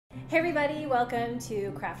Hey everybody, welcome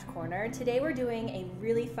to Craft Corner. Today we're doing a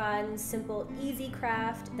really fun, simple, easy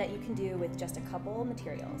craft that you can do with just a couple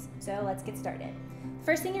materials. So let's get started.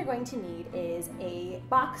 First thing you're going to need is a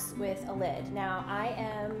box with a lid. Now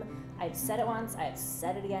I've said it once, I've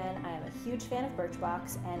said it again, I am a huge fan of Birch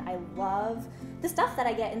box and I love the stuff that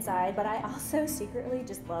I get inside, but I also secretly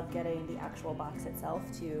just love getting the actual box itself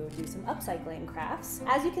to do some upcycling crafts.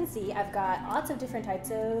 As you can see, I've got lots of different types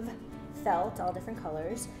of felt, all different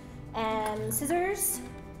colors, and scissors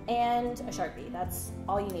and a Sharpie. That's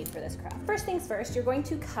all you need for this craft. First things first, you're going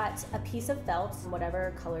to cut a piece of felt,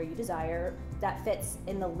 whatever color you desire, that fits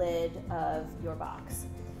in the lid of your box.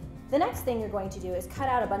 The next thing you're going to do is cut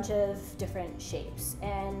out a bunch of different shapes,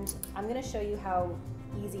 and I'm going to show you how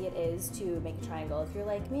easy it is to make a triangle. If you're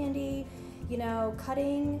like, Mandy, you know,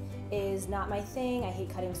 cutting is not my thing, I hate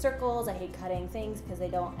cutting circles, I hate cutting things because they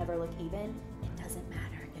don't ever look even. It doesn't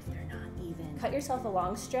matter if they're not even. Cut yourself a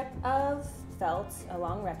long strip of felt, a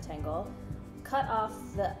long rectangle, cut off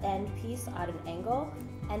the end piece at an angle,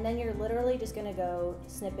 and then you're literally just gonna go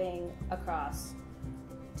snipping across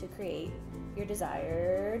to create your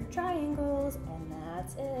desired triangles, and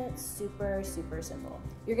that's it. Super, super simple.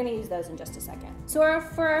 You're gonna use those in just a second. So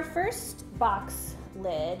for our first box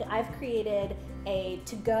lid, I've created a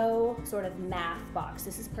to-go sort of math box.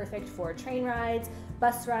 This is perfect for train rides,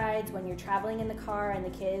 bus rides, when you're traveling in the car and the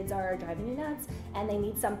kids are driving you nuts and they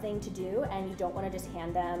need something to do and you don't want to just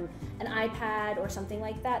hand them an iPad or something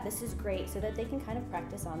like that. This is great so that they can kind of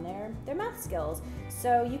practice on their math skills.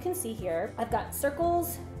 So you can see here, I've got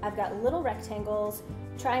circles, I've got little rectangles,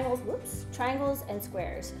 triangles and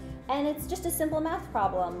squares. And it's just a simple math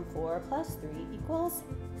problem. 4 plus 3 equals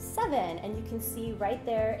 7. And you can see right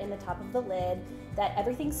there in the top of the lid that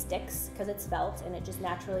everything sticks because it's felt and it just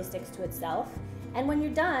naturally sticks to itself. And when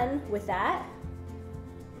you're done with that,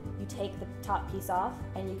 you take the top piece off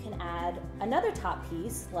and you can add another top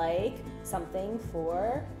piece, like something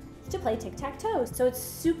to play tic-tac-toe. So it's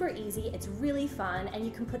super easy, it's really fun, and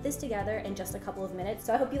you can put this together in just a couple of minutes.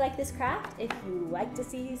 So I hope you like this craft. If you like to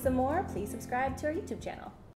see some more, please subscribe to our YouTube channel.